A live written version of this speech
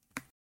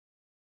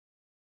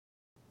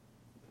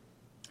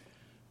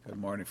Good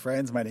morning,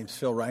 friends. My name is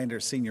Phil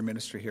Reinders, Senior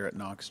Minister here at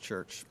Knox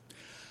Church.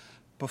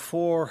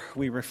 Before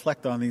we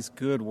reflect on these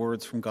good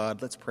words from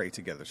God, let's pray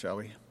together, shall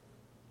we?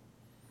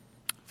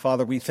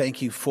 Father, we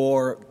thank you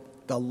for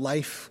the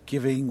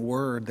life-giving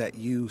word that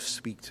you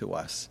speak to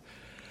us.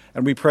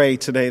 And we pray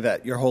today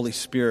that your Holy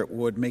Spirit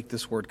would make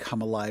this word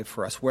come alive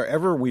for us.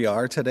 Wherever we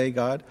are today,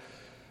 God,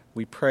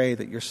 we pray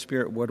that your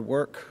Spirit would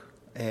work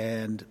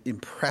and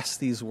impress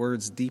these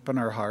words deep in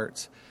our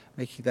hearts,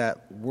 making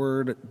that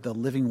word, the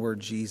living word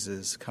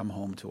Jesus, come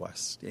home to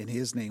us. In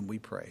his name we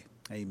pray.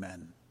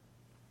 Amen.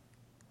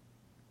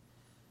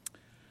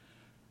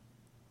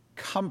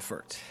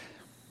 Comfort.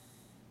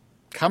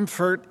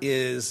 Comfort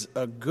is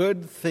a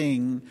good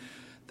thing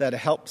that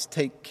helps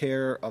take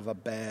care of a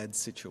bad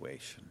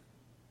situation.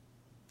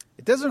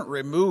 It doesn't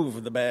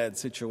remove the bad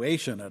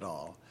situation at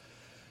all,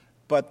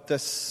 but the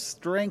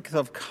strength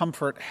of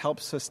comfort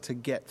helps us to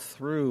get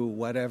through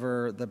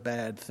whatever the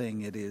bad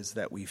thing it is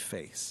that we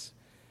face.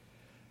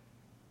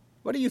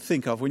 What do you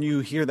think of when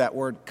you hear that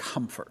word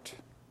comfort?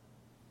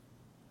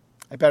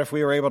 I bet if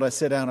we were able to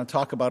sit down and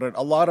talk about it,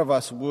 a lot of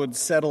us would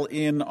settle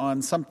in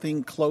on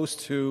something close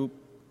to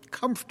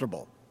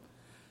comfortable.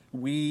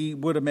 We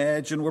would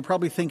imagine, we're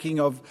probably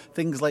thinking of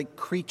things like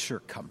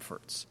creature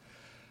comforts.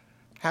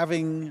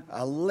 Having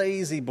a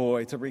lazy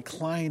boy to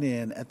recline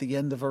in at the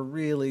end of a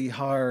really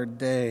hard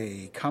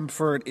day.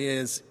 Comfort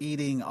is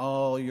eating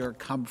all your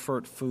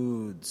comfort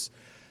foods.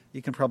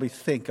 You can probably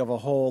think of a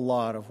whole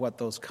lot of what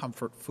those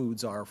comfort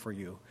foods are for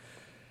you.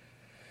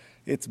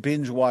 It's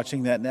binge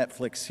watching that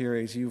Netflix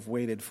series you've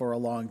waited for a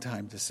long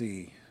time to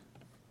see.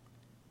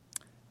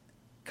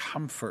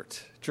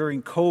 Comfort.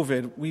 During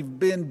COVID, we've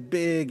been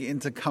big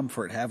into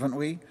comfort, haven't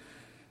we?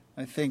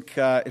 I think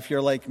if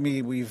you're like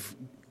me, we've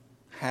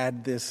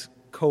had this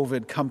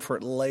COVID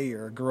comfort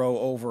layer grow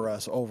over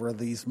us over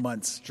these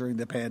months during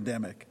the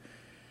pandemic.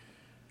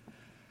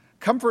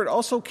 Comfort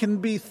also can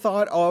be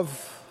thought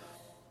of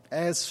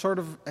as sort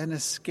of an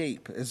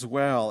escape as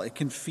well. It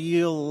can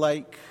feel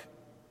like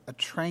a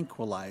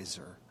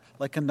tranquilizer,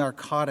 like a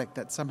narcotic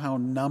that somehow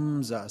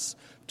numbs us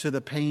to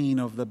the pain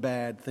of the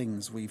bad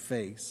things we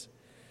face.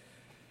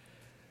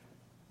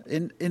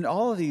 In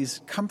all of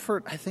these,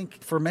 comfort, I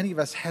think, for many of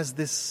us has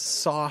this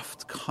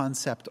soft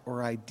concept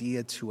or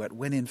idea to it,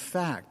 when in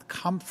fact,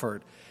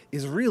 comfort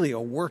is really a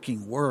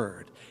working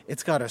word.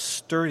 It's got a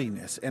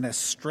sturdiness and a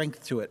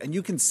strength to it. And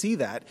you can see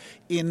that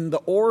in the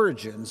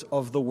origins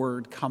of the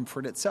word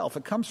comfort itself.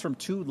 It comes from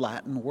two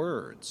Latin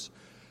words.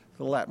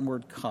 The Latin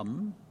word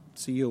cum,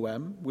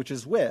 C-U-M, which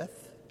is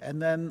with,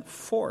 and then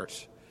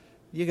fort.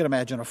 You can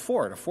imagine a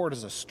fort. A fort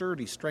is a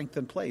sturdy,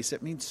 strengthened place.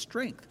 It means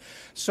strength.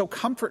 So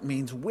comfort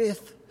means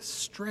with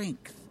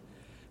strength.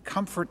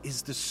 Comfort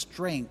is the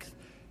strength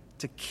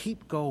to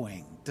keep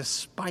going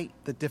despite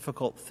the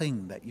difficult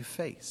thing that you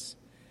face.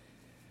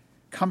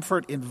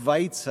 Comfort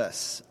invites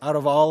us out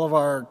of all of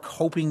our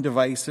coping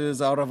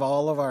devices, out of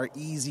all of our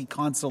easy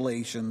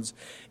consolations,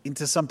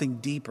 into something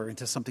deeper,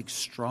 into something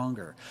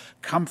stronger.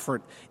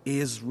 Comfort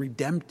is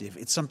redemptive.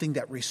 It's something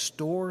that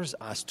restores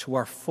us to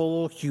our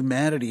full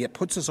humanity. It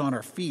puts us on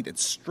our feet. It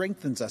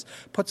strengthens us,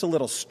 puts a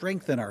little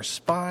strength in our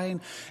spine,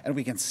 and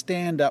we can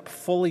stand up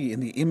fully in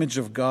the image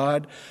of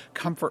God.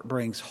 Comfort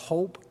brings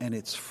hope, and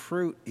its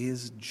fruit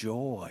is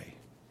joy.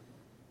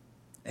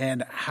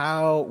 And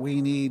how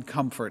we need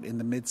comfort in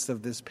the midst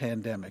of this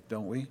pandemic,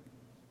 don't we?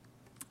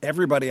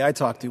 Everybody I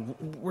talk to,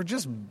 we're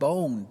just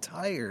bone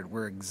tired.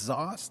 We're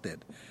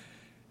exhausted.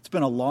 It's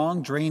been a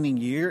long, draining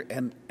year,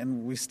 and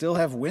we still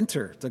have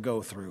winter to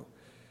go through.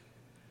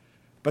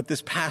 But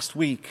this past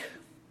week,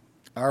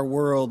 our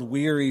world,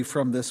 weary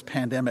from this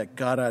pandemic,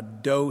 got a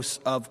dose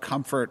of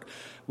comfort,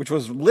 which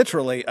was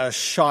literally a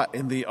shot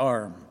in the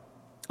arm.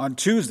 On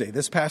Tuesday,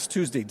 this past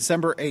Tuesday,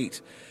 December 8th,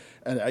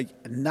 a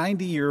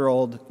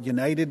 90-year-old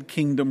United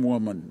Kingdom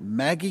woman,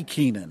 Maggie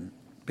Keenan,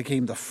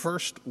 became the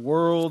first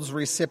world's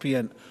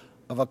recipient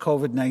of a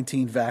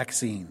COVID-19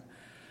 vaccine.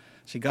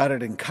 She got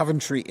it in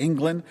Coventry,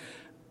 England,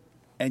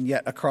 and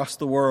yet across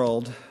the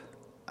world,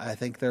 I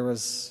think there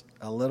was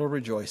a little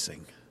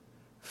rejoicing.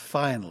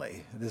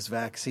 Finally, this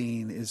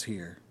vaccine is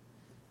here.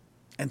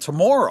 And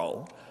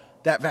tomorrow,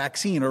 that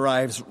vaccine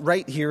arrives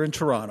right here in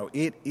Toronto.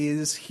 It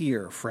is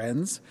here,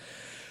 friends.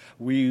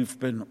 We've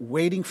been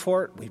waiting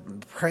for it, we've been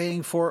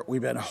praying for it,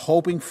 we've been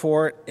hoping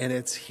for it, and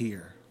it's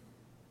here.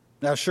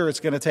 Now, sure, it's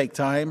going to take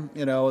time,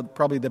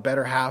 probably the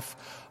better half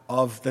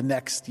of the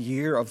next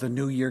year, of the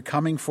new year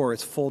coming for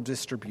its full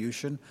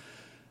distribution,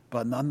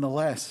 but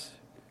nonetheless,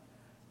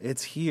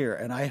 it's here,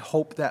 and I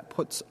hope that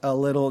puts a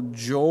little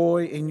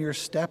joy in your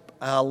step,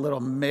 a little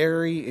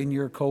merry in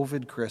your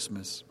COVID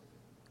Christmas.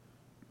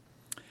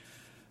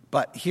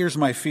 But here's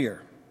my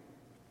fear.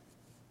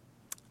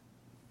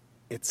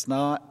 It's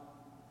not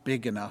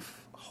big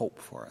enough hope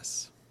for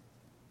us.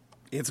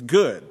 It's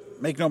good.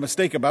 Make no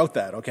mistake about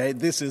that, okay?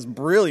 This is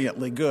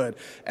brilliantly good.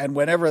 And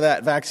whenever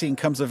that vaccine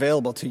comes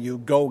available to you,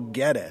 go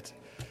get it.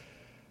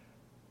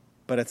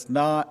 But it's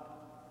not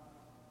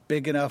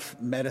big enough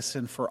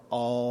medicine for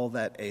all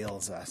that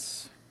ails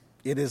us.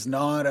 It is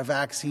not a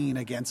vaccine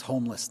against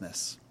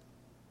homelessness.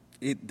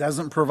 It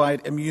doesn't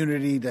provide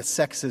immunity to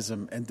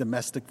sexism and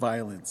domestic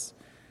violence.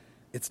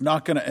 It's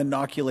not going to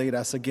inoculate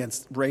us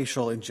against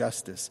racial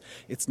injustice.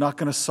 It's not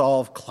going to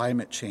solve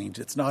climate change.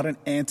 It's not an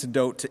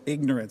antidote to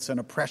ignorance and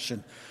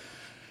oppression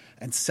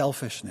and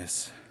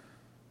selfishness.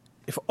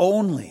 If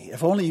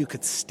only you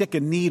could stick a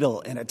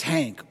needle in a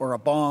tank or a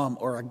bomb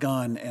or a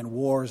gun and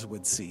wars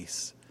would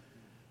cease.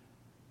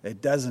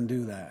 It doesn't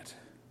do that.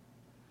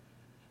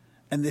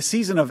 And the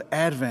season of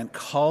Advent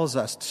calls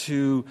us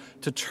to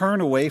turn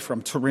away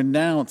from, to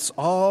renounce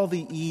all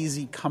the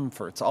easy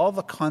comforts, all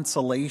the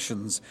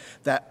consolations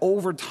that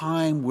over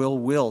time will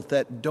wilt,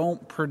 that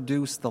don't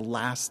produce the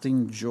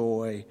lasting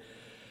joy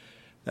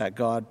that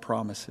God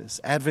promises.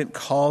 Advent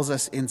calls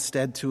us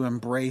instead to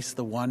embrace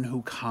the one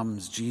who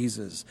comes,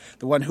 Jesus,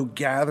 the one who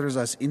gathers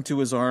us into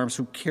his arms,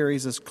 who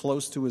carries us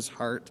close to his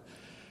heart,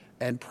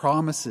 and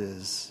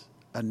promises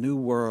a new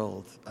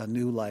world, a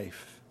new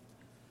life.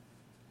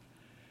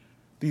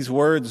 These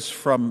words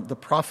from the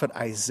prophet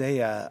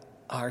Isaiah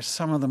are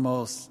some of the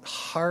most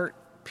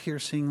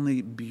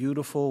heart-piercingly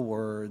beautiful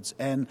words.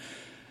 And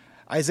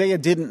Isaiah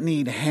didn't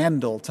need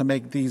Handel to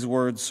make these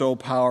words so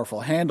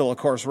powerful. Handel, of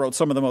course, wrote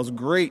some of the most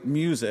great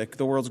music,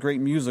 the world's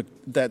great music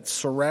that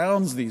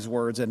surrounds these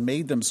words and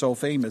made them so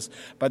famous.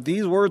 But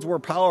these words were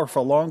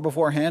powerful long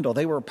before Handel.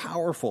 They were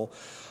powerful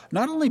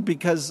not only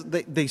because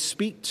they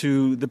speak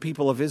to the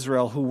people of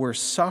Israel who were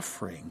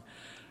suffering.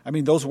 I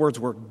mean, those words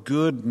were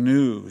good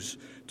news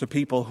to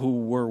people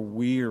who were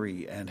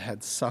weary and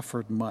had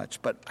suffered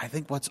much. But I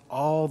think what's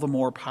all the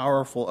more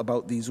powerful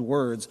about these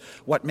words,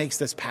 what makes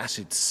this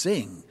passage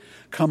sing,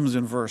 comes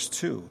in verse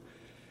 2.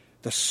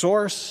 The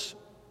source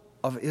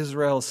of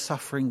Israel's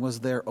suffering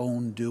was their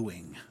own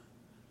doing.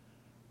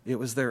 It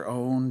was their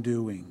own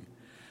doing.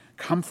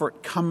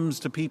 Comfort comes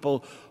to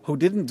people who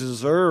didn't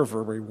deserve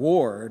a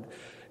reward.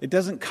 It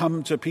doesn't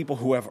come to people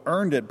who have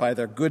earned it by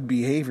their good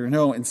behavior.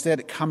 No, instead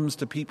it comes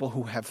to people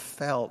who have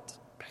felt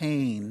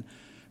pain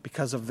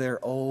because of their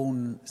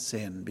own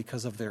sin,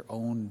 because of their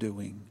own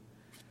doing.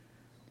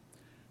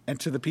 And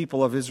to the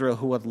people of Israel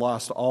who had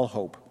lost all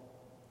hope,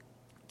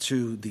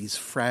 to these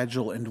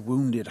fragile and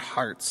wounded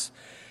hearts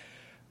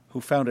who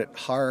found it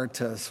hard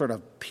to sort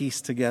of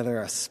piece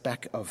together a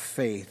speck of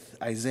faith,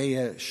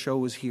 Isaiah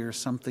shows here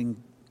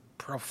something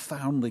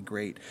profoundly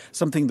great,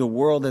 something the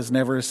world has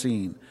never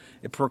seen.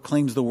 It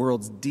proclaims the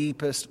world's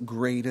deepest,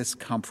 greatest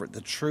comfort,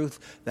 the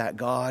truth that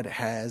God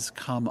has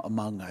come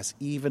among us,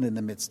 even in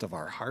the midst of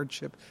our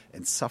hardship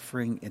and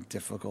suffering and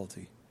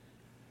difficulty.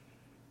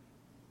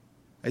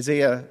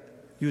 Isaiah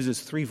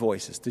uses 3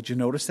 voices. Did you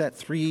notice that?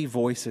 3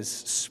 voices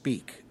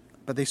speak,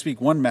 but they speak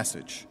one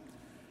message.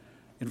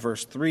 In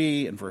verse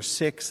 3, in verse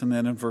 6, and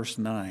then in verse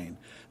 9.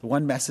 The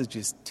one message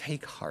is,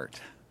 take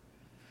heart.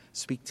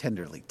 Speak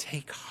tenderly.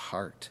 Take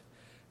heart.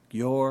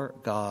 Your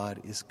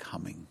God is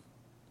coming.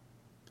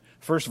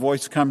 First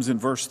voice comes in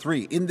verse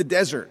 3. In the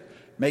desert,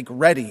 make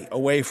ready a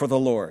way for the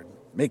Lord.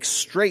 Make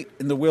straight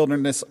in the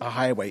wilderness a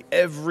highway.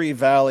 Every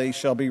valley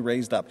shall be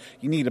raised up.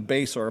 You need a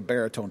bass or a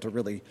baritone to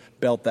really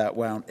belt that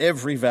wound.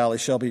 Every valley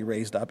shall be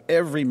raised up.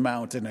 Every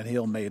mountain and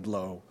hill made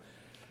low.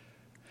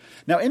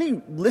 Now,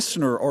 any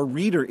listener or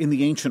reader in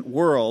the ancient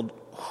world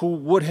who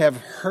would have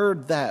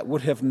heard that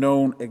would have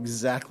known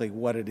exactly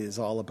what it is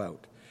all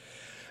about.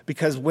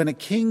 Because when a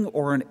king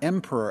or an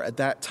emperor at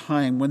that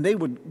time, when they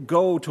would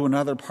go to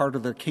another part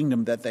of their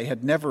kingdom that they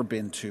had never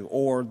been to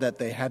or that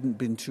they hadn't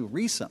been to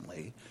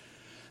recently,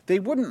 they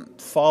wouldn't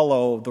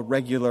follow the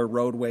regular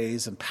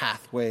roadways and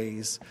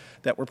pathways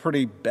that were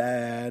pretty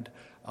bad.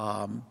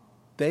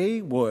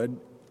 They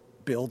would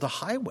build a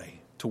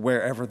highway to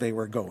wherever they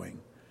were going.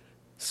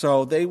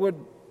 So they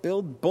would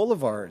build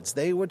boulevards.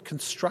 They would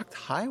construct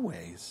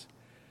highways.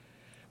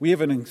 We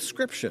have an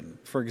inscription,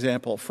 for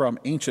example, from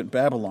ancient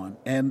Babylon,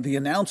 and the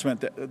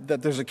announcement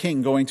that there's a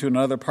king going to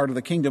another part of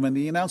the kingdom, and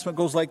the announcement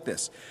goes like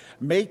this: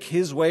 make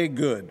his way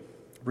good,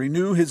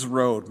 renew his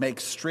road, make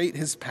straight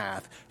his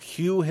path,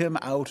 hew him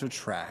out a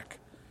track.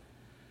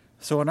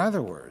 So in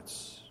other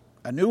words,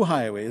 a new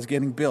highway is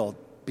getting built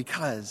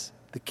because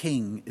the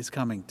king is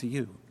coming to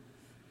you.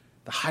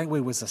 The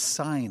highway was a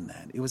sign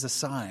then. It was a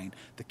sign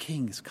the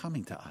king is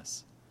coming to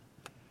us.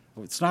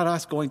 It's not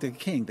us going to the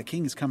king. The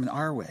king is coming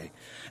our way.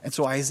 And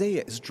so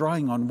Isaiah is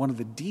drawing on one of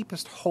the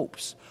deepest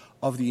hopes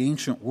of the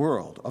ancient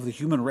world, of the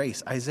human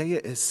race. Isaiah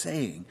is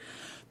saying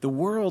the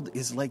world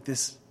is like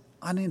this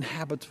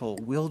uninhabitable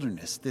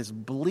wilderness, this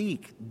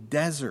bleak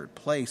desert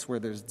place where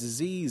there's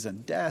disease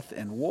and death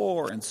and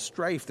war and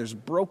strife. There's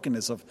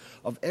brokenness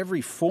of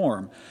every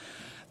form.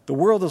 The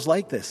world is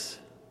like this.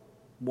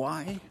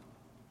 Why?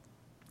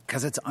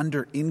 Because it's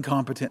under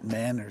incompetent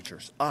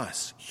managers,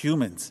 us,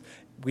 humans.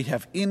 We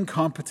have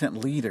incompetent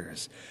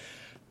leaders.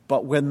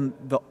 But when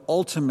the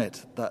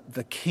ultimate,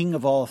 the king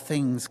of all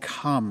things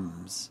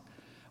comes,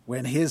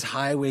 when his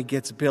highway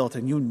gets built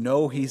and you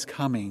know he's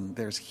coming,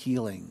 there's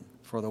healing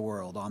for the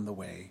world on the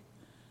way.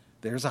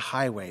 There's a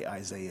highway,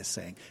 Isaiah is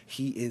saying.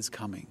 He is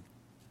coming.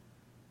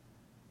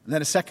 And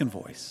then a second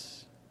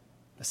voice.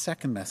 A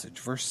second message,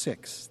 verse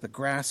 6, the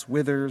grass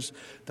withers,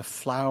 the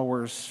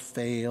flowers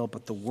fail,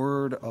 but the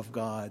word of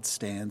God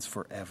stands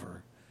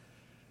forever.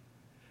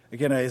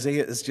 Again,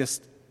 Isaiah is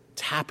just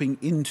tapping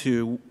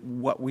into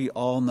what we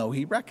all know.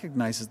 He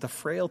recognizes the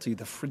frailty,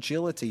 the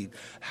fragility,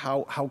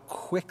 how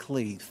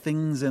quickly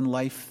things in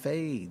life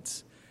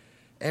fades.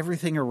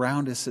 Everything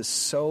around us is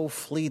so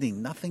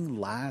fleeting. Nothing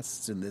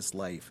lasts in this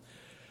life.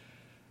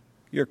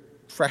 Your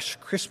fresh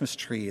Christmas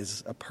tree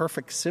is a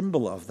perfect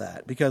symbol of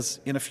that, because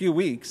in a few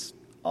weeks,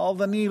 all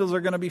the needles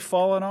are going to be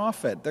falling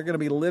off it. They're going to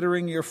be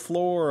littering your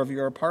floor of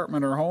your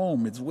apartment or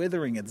home. It's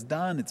withering, it's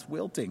done, it's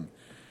wilting.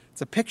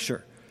 It's a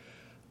picture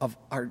of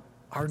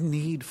our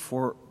need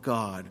for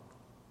God,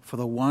 for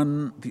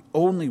the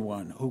only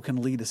one who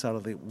can lead us out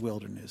of the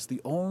wilderness, the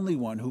only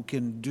one who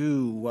can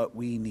do what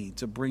we need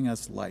to bring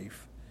us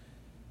life.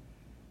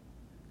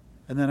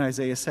 And then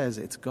Isaiah says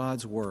it's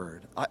God's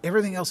word.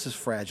 Everything else is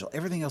fragile.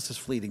 Everything else is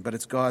fleeting, but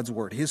it's God's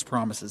word. His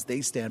promises,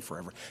 they stand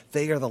forever.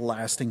 They are the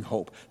lasting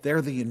hope.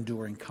 They're the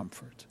enduring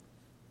comfort.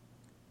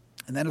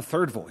 And then a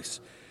third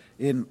voice.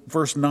 In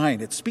verse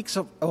 9, it speaks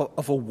of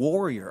a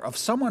warrior, of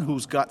someone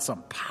who's got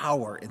some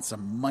power and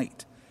some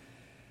might.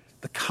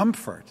 The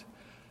comfort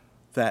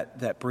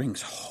that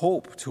brings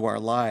hope to our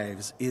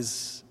lives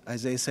is,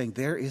 Isaiah saying,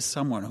 there is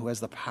someone who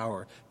has the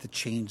power to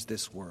change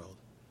this world.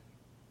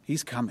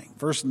 He's coming.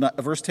 Verse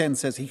 10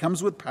 says he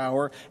comes with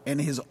power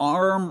and his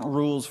arm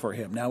rules for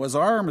him. Now his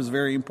arm is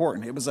very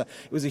important. It was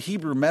a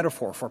Hebrew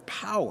metaphor for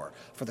power,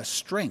 for the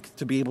strength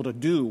to be able to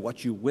do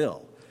what you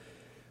will.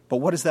 But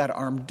what is that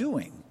arm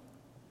doing?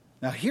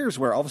 Now here's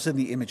where all of a sudden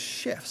the image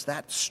shifts.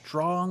 That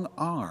strong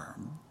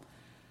arm,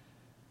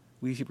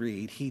 we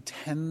read, he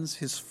tends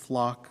his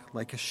flock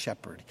like a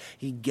shepherd.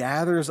 He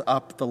gathers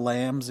up the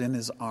lambs in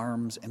his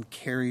arms and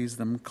carries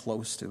them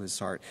close to his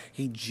heart.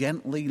 He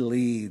gently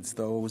leads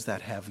those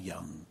that have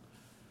young.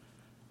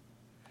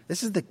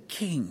 This is the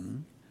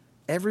king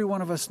every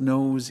one of us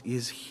knows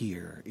is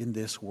here in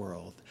this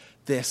world.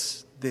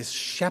 This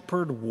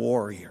shepherd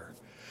warrior,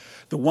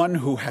 the one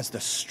who has the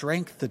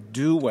strength to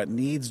do what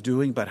needs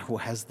doing, but who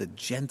has the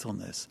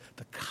gentleness,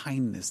 the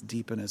kindness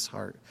deep in his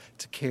heart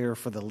to care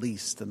for the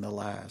least and the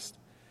last.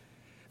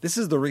 This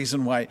is the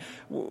reason why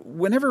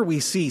whenever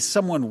we see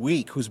someone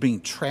weak who's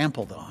being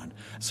trampled on,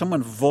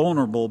 someone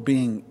vulnerable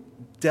being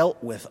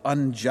dealt with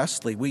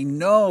unjustly, we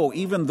know,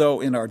 even though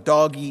in our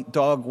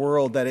dog-eat-dog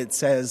world that it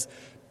says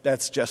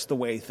that's just the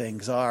way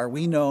things are,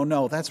 we know,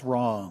 no, that's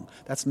wrong.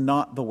 That's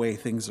not the way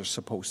things are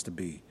supposed to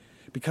be.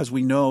 Because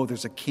we know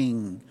there's a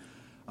king,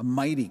 a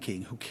mighty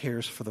king who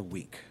cares for the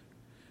weak.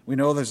 We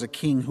know there's a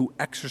king who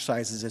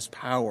exercises his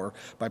power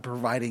by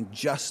providing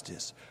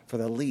justice for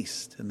the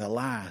least and the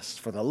last,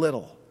 for the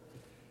little.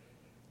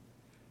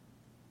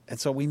 And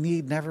so we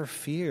need never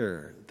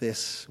fear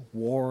this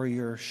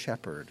warrior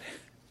shepherd.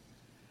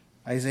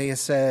 Isaiah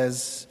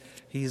says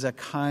he's a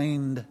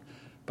kind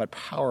but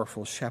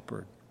powerful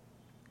shepherd.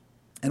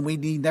 And we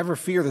need never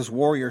fear this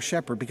warrior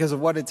shepherd because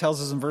of what it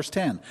tells us in verse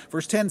 10.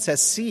 Verse 10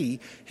 says, see,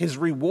 his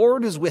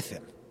reward is with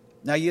him.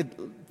 Now you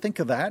think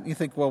of that, and you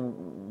think, well,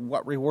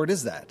 what reward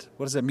is that?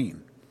 What does that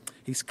mean?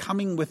 He's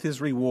coming with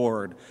his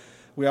reward.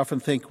 We often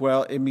think,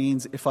 well, it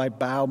means if I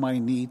bow my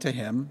knee to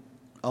him,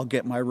 I'll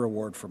get my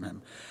reward from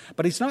him.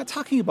 But he's not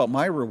talking about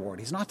my reward.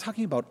 He's not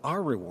talking about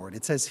our reward.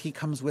 It says he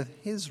comes with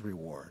his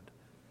reward.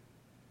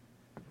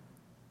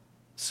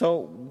 So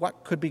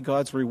what could be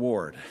God's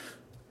reward?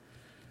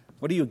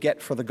 What do you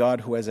get for the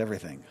God who has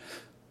everything?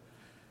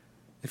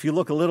 If you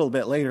look a little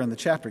bit later in the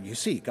chapter, you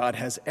see God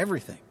has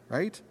everything,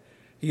 right?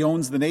 He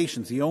owns the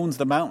nations. He owns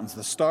the mountains.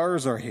 The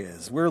stars are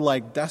his. We're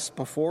like dust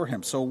before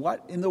him. So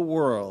what in the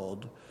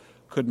world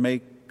could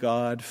make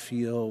God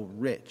feel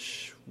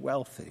rich,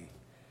 wealthy?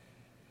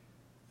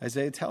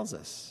 Isaiah tells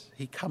us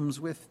he comes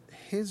with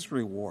his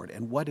reward.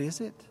 And what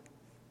is it?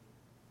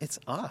 It's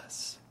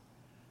us.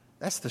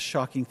 That's the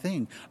shocking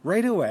thing.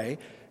 Right away,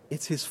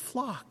 it's his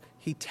flock.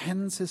 He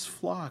tends his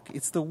flock.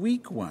 It's the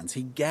weak ones.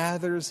 He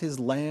gathers his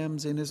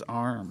lambs in his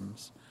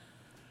arms.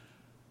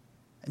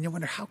 And you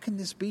wonder, how can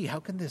this be? How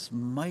can this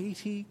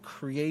mighty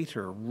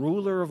creator,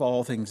 ruler of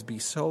all things, be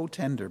so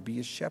tender, be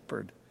a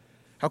shepherd?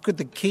 How could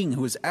the king,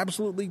 who is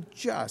absolutely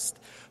just,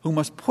 who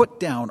must put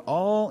down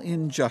all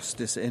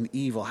injustice and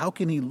evil, how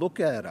can he look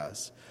at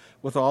us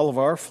with all of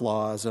our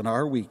flaws and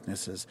our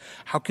weaknesses?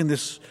 How can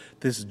this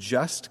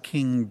just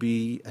king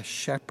be a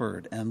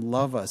shepherd and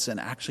love us and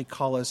actually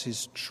call us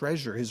his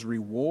treasure, his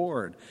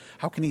reward?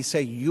 How can he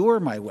say, you're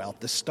my wealth?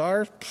 The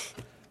stars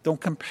don't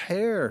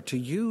compare to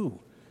you.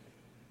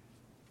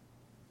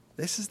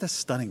 This is the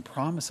stunning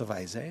promise of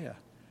Isaiah.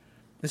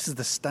 This is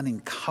the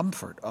stunning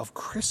comfort of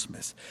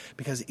Christmas,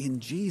 because in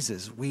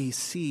Jesus we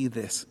see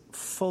this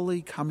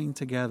fully coming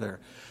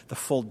together. The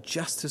full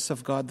justice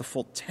of God, the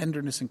full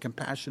tenderness and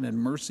compassion and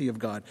mercy of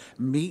God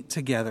meet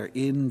together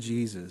in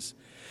Jesus.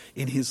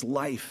 in his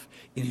life,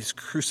 in his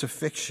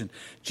crucifixion.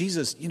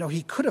 Jesus,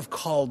 he could have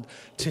called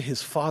to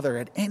his Father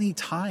at any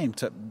time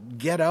to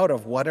get out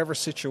of whatever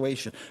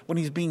situation. When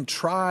he's being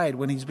tried,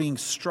 when he's being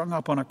strung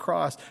up on a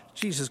cross,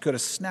 Jesus could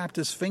have snapped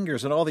his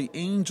fingers and all the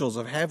angels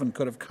of heaven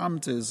could have come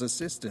to his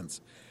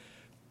assistance.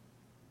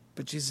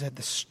 But Jesus had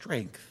the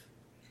strength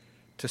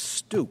to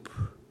stoop,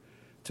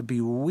 to be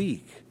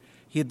weak.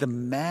 He had the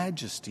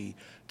majesty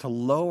to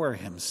lower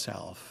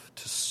himself,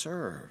 to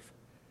serve.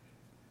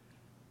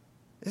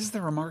 This is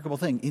the remarkable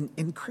thing.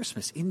 In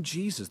Christmas, in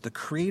Jesus, the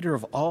creator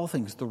of all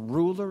things, the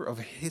ruler of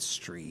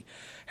history,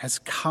 has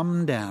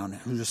come down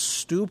and has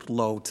stooped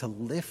low to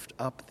lift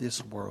up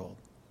this world.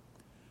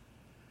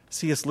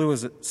 C.S.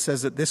 Lewis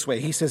says it this way.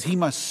 He says he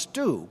must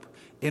stoop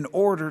in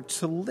order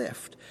to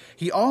lift.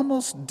 He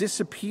almost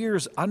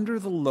disappears under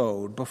the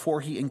load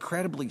before he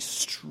incredibly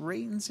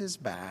straightens his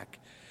back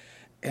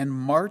and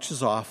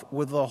marches off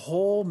with the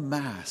whole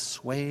mass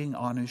swaying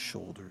on his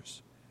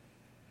shoulders.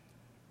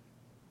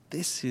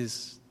 This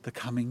is the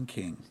coming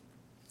King.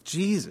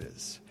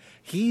 Jesus,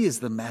 he is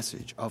the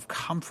message of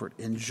comfort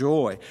and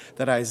joy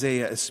that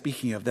Isaiah is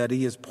speaking of, that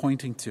he is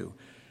pointing to.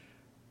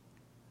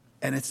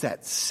 And it's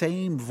that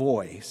same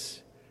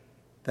voice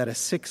that a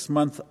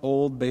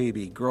 6-month-old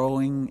baby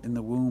growing in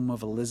the womb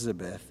of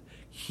Elizabeth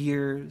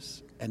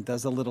hears and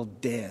does a little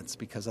dance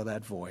because of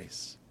that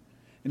voice.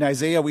 In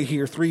Isaiah, we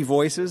hear 3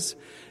 voices.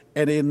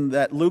 And in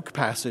that Luke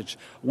passage,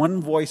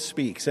 one voice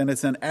speaks, and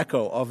it's an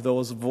echo of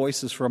those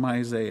voices from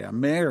Isaiah.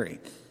 Mary,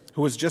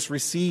 who has just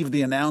received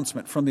the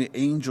announcement from the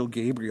angel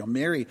Gabriel.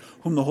 Mary,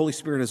 whom the Holy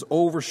Spirit has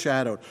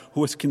overshadowed,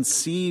 who has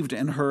conceived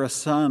in her a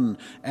son,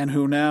 and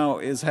who now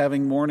is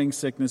having morning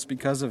sickness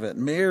because of it.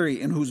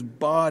 Mary, in whose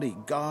body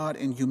God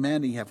and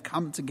humanity have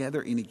come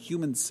together in a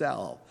human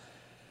cell.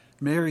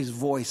 Mary's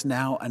voice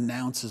now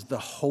announces the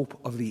hope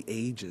of the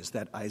ages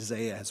that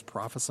Isaiah has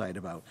prophesied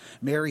about.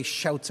 Mary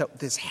shouts out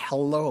this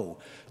hello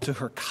to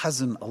her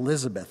cousin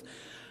Elizabeth.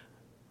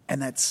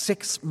 And that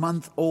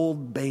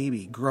 6-month-old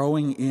baby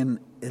growing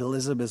in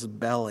Elizabeth's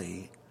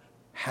belly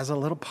has a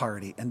little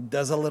party and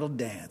does a little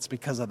dance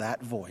because of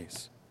that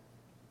voice.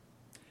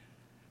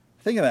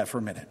 Think of that for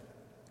a minute.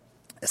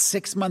 A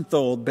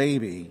 6-month-old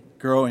baby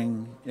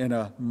growing in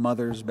a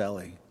mother's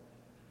belly.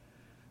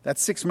 That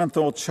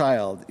 6-month-old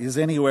child is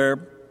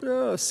anywhere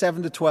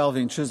 7 to 12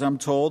 inches, I'm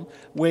told,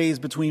 weighs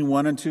between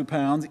 1 and 2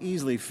 pounds,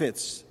 easily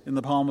fits in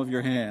the palm of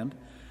your hand.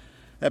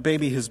 That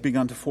baby has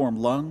begun to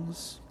form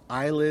lungs,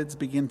 eyelids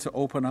begin to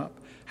open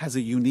up, has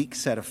a unique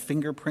set of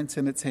fingerprints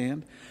in its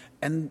hand,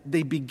 and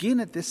they begin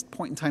at this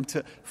point in time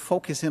to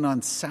focus in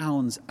on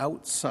sounds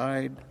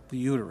outside the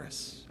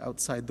uterus,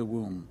 outside the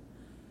womb.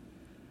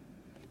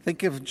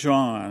 Think of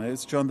John.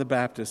 It's John the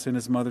Baptist in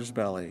his mother's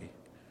belly.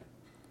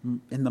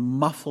 In the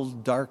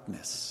muffled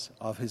darkness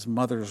of his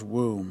mother's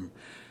womb,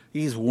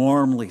 he's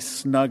warmly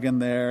snug in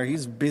there.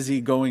 He's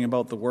busy going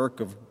about the work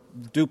of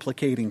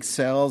duplicating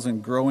cells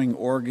and growing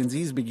organs.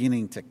 He's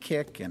beginning to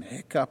kick and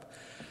hiccup.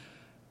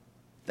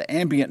 The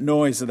ambient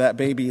noise of that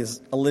baby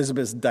is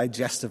Elizabeth's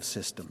digestive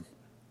system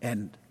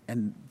and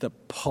the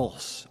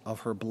pulse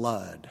of her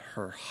blood,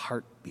 her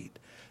heartbeat.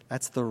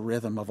 That's the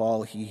rhythm of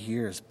all he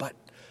hears. But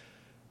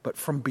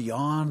from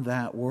beyond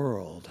that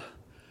world,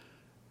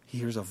 he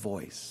hears a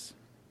voice.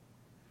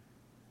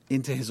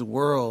 Into his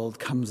world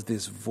comes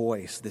this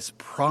voice, this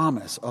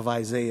promise of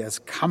Isaiah's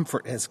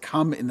comfort has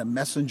come in the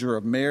messenger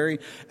of Mary,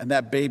 and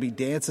that baby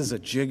dances a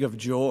jig of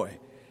joy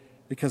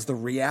because the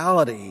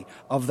reality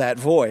of that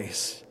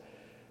voice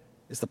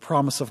is the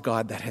promise of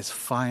God that has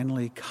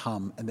finally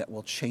come and that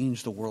will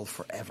change the world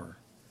forever.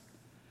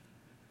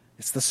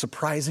 It's the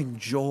surprising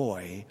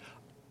joy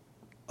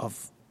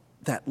of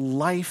that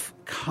life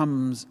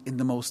comes in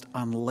the most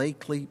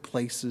unlikely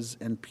places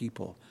and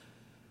people.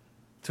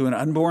 To an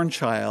unborn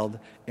child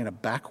in a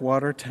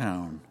backwater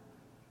town,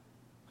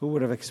 who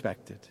would have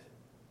expected?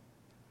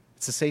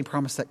 It's the same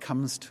promise that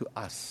comes to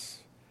us,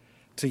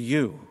 to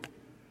you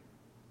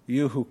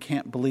who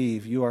can't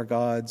believe you are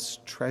God's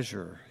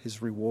treasure,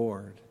 his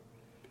reward.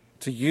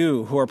 To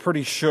you who are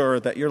pretty sure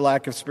that your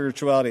lack of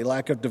spirituality,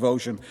 lack of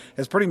devotion,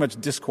 has pretty much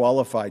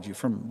disqualified you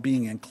from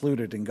being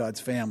included in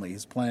God's family,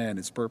 his plan,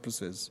 his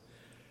purposes.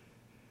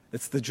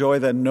 It's the joy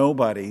that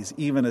nobody's,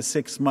 even a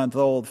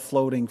 6-month-old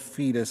floating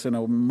fetus in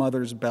a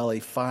mother's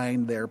belly,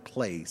 find their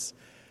place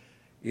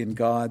in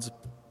God's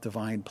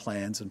divine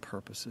plans and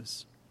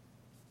purposes.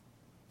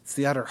 It's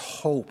the utter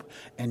hope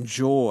and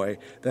joy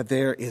that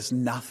there is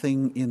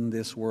nothing in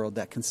this world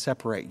that can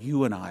separate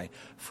you and I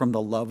from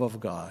the love of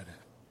God.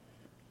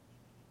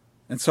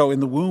 And so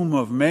in the womb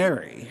of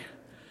Mary,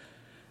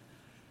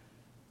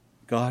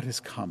 God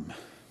has come.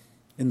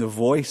 In the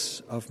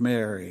voice of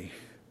Mary,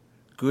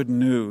 good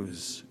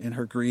news in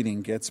her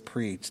greeting gets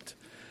preached.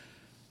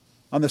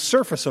 On the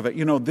surface of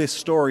it, this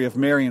story of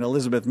Mary and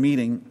Elizabeth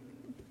meeting,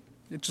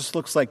 it just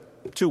looks like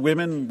 2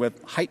 women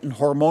with heightened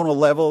hormonal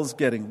levels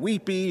getting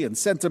weepy and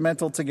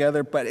sentimental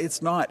together, but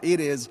it's not. It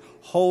is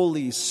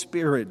Holy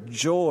Spirit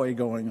joy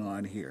going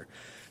on here.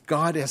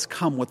 God has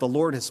come. What the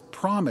Lord has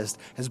promised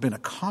has been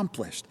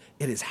accomplished.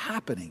 It is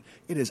happening.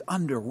 It is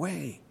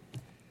underway.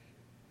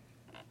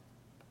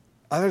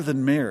 other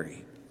than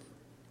Mary,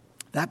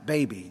 that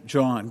baby,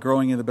 John,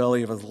 growing in the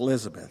belly of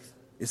Elizabeth,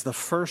 is the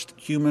first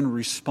human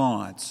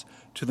response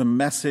to the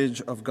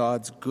message of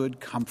God's good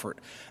comfort.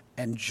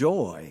 And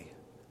joy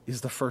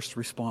is the first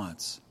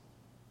response.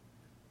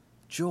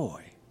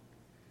 Joy.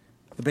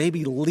 The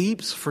baby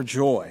leaps for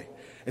joy.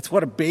 It's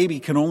what a baby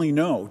can only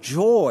know.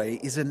 Joy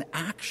is an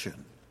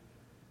action.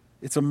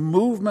 It's a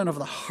movement of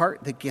the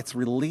heart that gets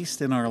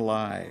released in our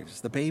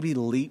lives. The baby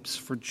leaps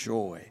for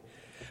joy.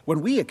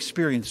 When we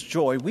experience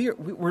joy,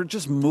 we're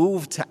just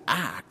moved to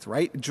act,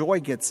 right? Joy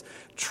gets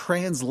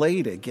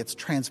translated, gets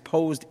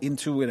transposed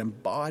into an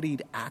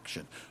embodied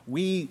action.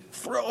 We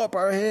throw up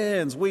our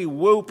hands, we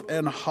whoop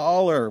and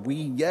holler, we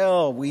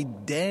yell, we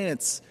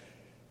dance,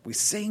 we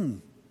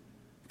sing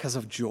because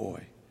of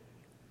joy.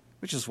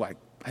 Which is why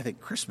I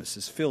think Christmas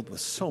is filled with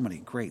so many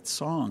great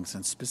songs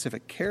and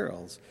specific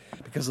carols,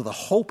 because of the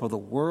hope of the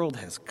world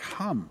has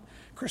come.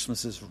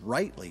 Christmas is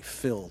rightly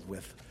filled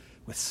with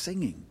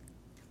singing.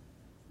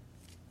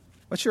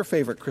 What's your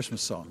favorite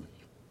Christmas song?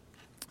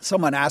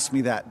 Someone asked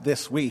me that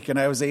this week, and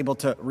I was able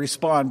to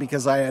respond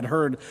because I had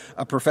heard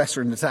a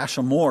professor,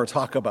 Natasha Moore,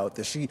 talk about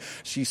this.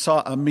 She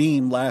saw a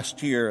meme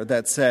last year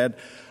that said,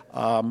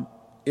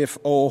 if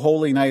 "O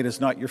Holy Night"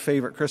 is not your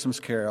favorite Christmas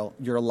carol,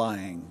 you're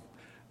lying.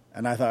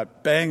 And I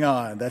thought, bang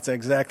on, that's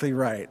exactly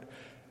right.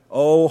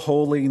 "O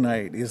Holy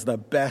Night" is the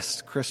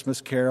best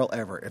Christmas carol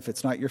ever. If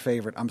it's not your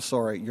favorite, I'm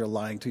sorry, you're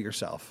lying to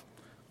yourself.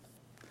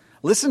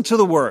 Listen to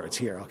the words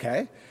here,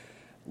 okay?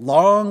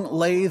 Long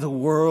lay the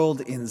world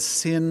in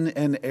sin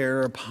and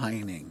error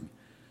pining,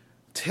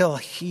 till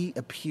he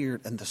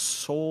appeared and the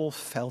soul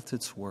felt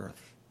its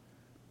worth.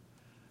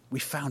 We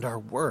found our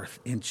worth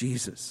in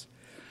Jesus.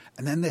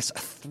 And then this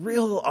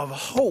thrill of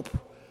hope.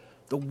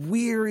 The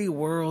weary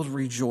world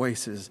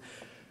rejoices.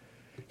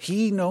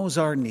 He knows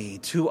our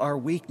need. To our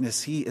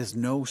weakness he is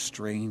no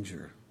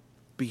stranger.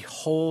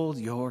 Behold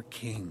your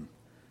King.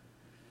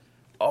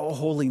 Oh,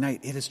 Holy Night,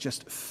 it is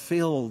just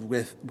filled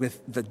with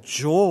the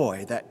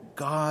joy that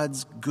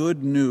God's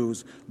good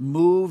news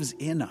moves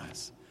in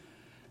us.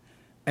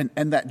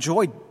 And that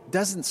joy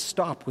doesn't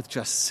stop with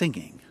just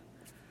singing.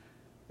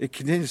 It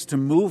continues to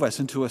move us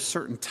into a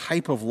certain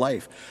type of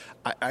life.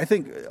 I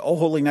think Oh,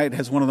 Holy Night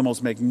has one of the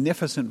most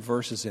magnificent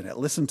verses in it.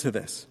 Listen to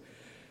this.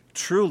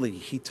 Truly,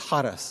 he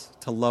taught us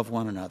to love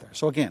one another.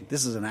 So again,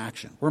 this is an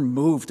action. We're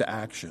moved to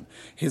action.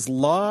 His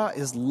law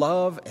is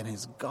love and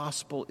his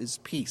gospel is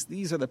peace.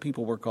 These are the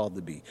people we're called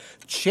to be.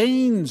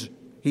 Chains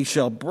he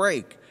shall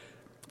break,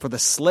 for the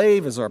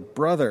slave is our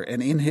brother,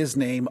 and in his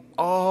name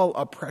all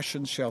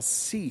oppression shall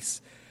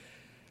cease.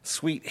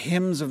 Sweet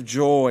hymns of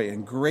joy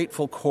and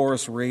grateful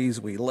chorus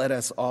raise we. Let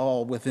us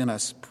all within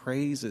us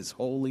praise his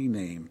holy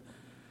name.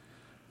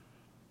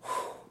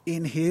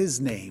 In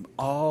his name,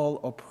 all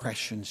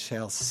oppression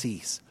shall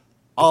cease.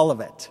 All of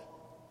it.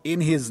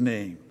 In his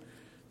name.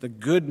 The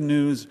good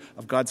news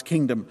of God's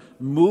kingdom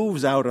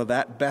moves out of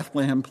that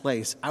Bethlehem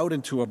place, out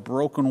into a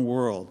broken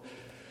world.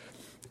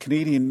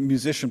 Canadian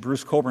musician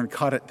Bruce Coburn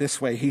caught it this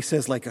way. He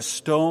says, like a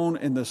stone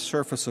in the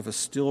surface of a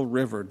still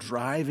river,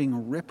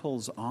 driving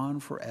ripples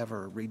on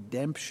forever,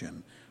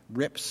 redemption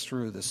rips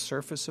through the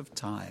surface of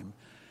time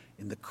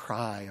in the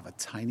cry of a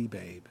tiny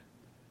babe.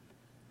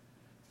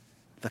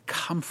 The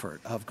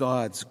comfort of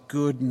God's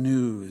good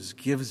news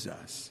gives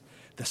us,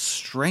 the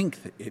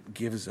strength it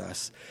gives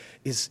us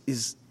is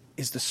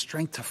the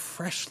strength to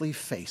freshly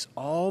face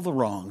all the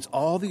wrongs,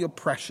 all the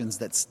oppressions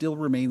that still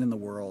remain in the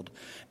world,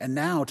 and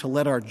now to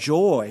let our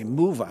joy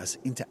move us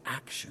into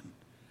action.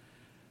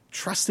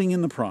 Trusting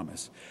in the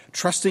promise,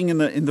 trusting in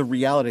the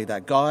reality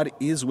that God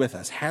is with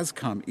us, has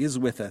come, is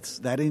with us,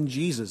 that in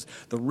Jesus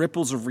the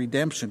ripples of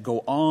redemption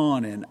go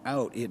on and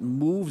out. It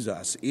moves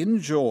us in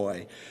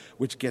joy,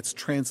 which gets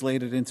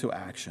translated into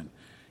action,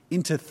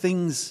 into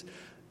things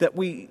that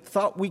we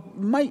thought we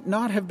might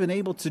not have been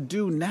able to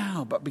do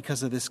now, but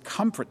because of this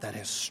comfort that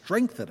has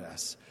strengthened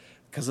us,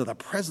 because of the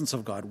presence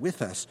of God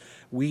with us,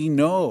 we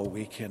know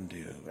we can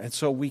do. And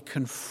so we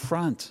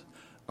confront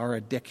our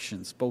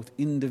addictions, both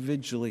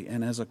individually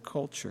and as a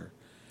culture.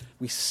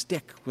 We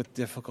stick with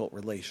difficult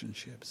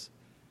relationships.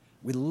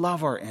 We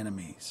love our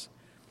enemies.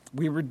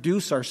 We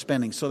reduce our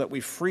spending so that we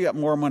free up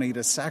more money to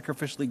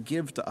sacrificially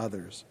give to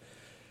others.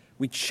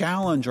 We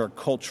challenge our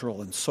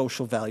cultural and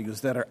social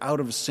values that are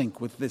out of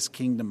sync with this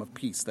kingdom of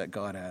peace that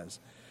God has.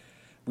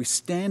 We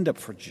stand up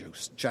for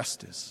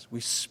justice.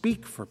 We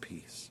speak for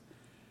peace.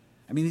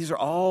 I mean, these are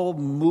all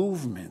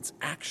movements,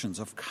 actions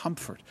of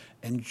comfort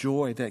and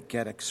joy that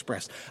get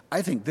expressed.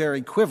 I think they're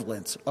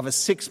equivalents of a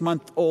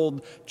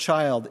 6-month-old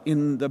child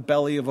in the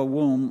belly of a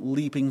womb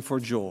leaping for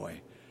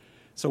joy.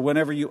 So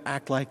whenever you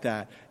act like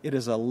that, it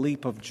is a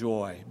leap of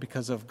joy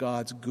because of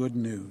God's good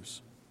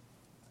news,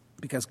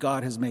 because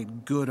God has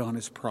made good on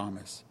his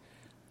promise,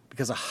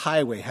 because a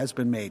highway has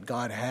been made.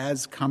 God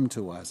has come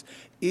to us,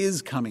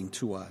 is coming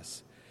to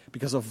us,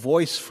 because a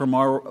voice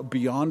from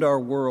beyond our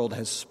world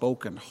has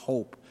spoken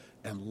hope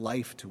and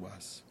life to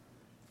us.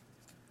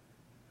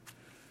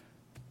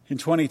 In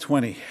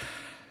 2020,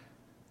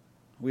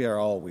 we are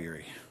all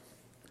weary.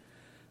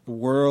 The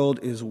world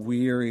is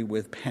weary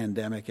with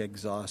pandemic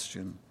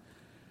exhaustion.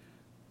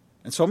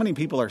 And so many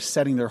people are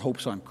setting their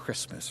hopes on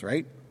Christmas,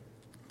 right?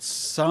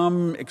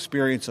 Some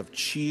experience of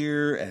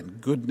cheer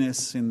and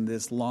goodness in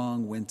this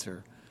long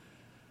winter.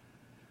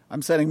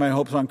 I'm setting my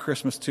hopes on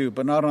Christmas too,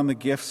 but not on the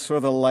gifts or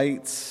the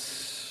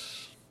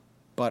lights,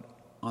 but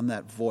on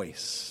that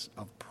voice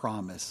of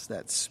promise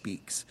that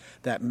speaks,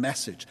 that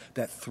message,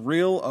 that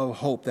thrill of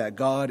hope that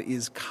God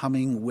is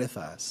coming with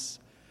us,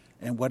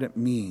 and what it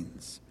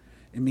means.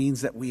 It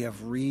means that we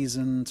have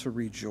reason to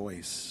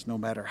rejoice no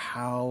matter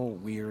how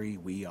weary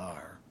we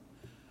are.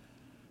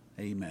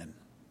 Amen.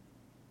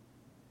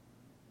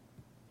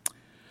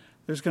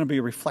 There's going to be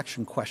a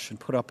reflection question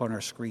put up on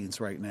our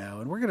screens right now,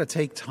 and we're going to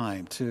take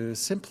time to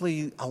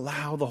simply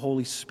allow the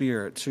Holy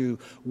Spirit to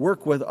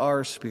work with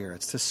our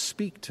spirits, to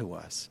speak to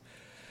us.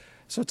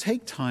 So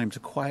take time to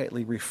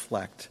quietly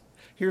reflect.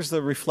 Here's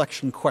the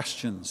reflection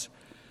questions.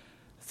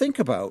 Think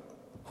about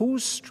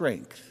whose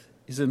strength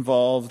is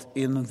involved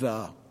in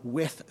the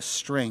with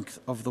strength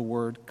of the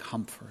word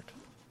comfort.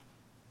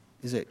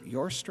 Is it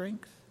your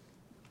strength?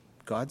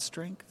 God's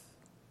strength?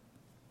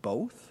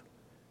 Both?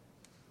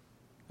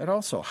 And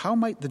also, how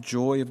might the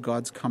joy of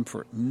God's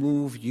comfort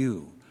move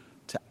you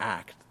to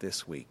act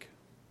this week?